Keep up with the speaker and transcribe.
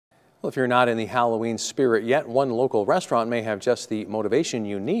Well, if you're not in the Halloween spirit yet, one local restaurant may have just the motivation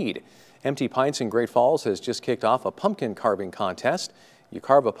you need. Empty Pints in Great Falls has just kicked off a pumpkin carving contest. You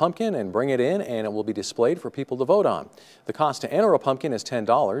carve a pumpkin and bring it in, and it will be displayed for people to vote on. The cost to enter a pumpkin is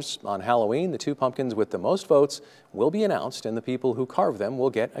 $10. On Halloween, the two pumpkins with the most votes will be announced, and the people who carve them will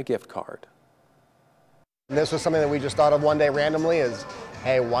get a gift card. This was something that we just thought of one day randomly is,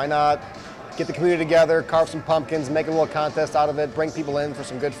 hey, why not get the community together, carve some pumpkins, make a little contest out of it, bring people in for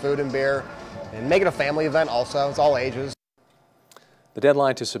some good food and beer, and make it a family event also. It's all ages. The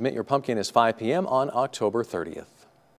deadline to submit your pumpkin is 5 p.m. on October 30th.